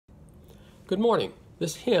Good morning.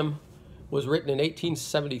 This hymn was written in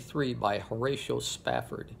 1873 by Horatio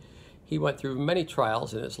Spafford. He went through many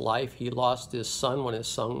trials in his life. He lost his son when his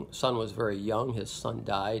son was very young. His son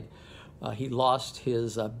died. He lost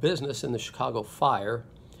his business in the Chicago fire.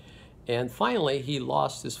 And finally, he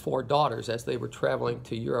lost his 4 daughters as they were traveling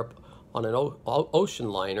to Europe on an ocean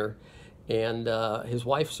liner. And his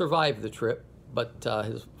wife survived the trip, but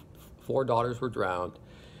his 4 daughters were drowned.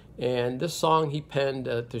 And this song he penned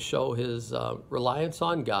to show his reliance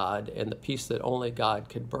on God and the peace that only God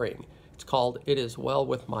could bring. It's called "It Is Well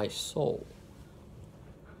With My Soul."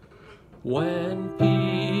 When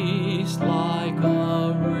peace like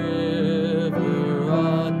a river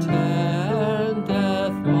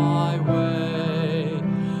attendeth my way,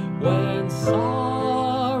 when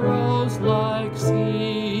sorrows like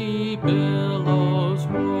sea billows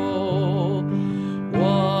roll,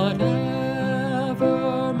 whatever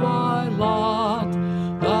my lot,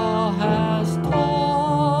 thou hast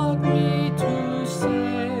taught me to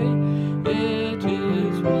say, it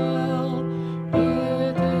is well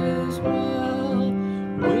with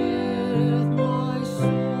my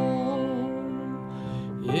soul.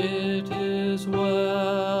 It is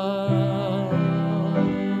well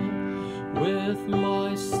with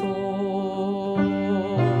my soul.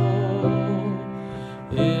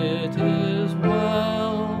 It is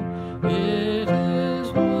well with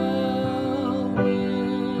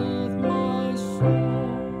my soul.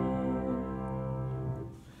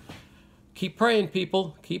 Keep praying,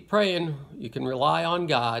 people. Keep praying. You can rely on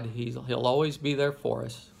God. He'll always be there for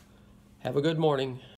us. Have a good morning.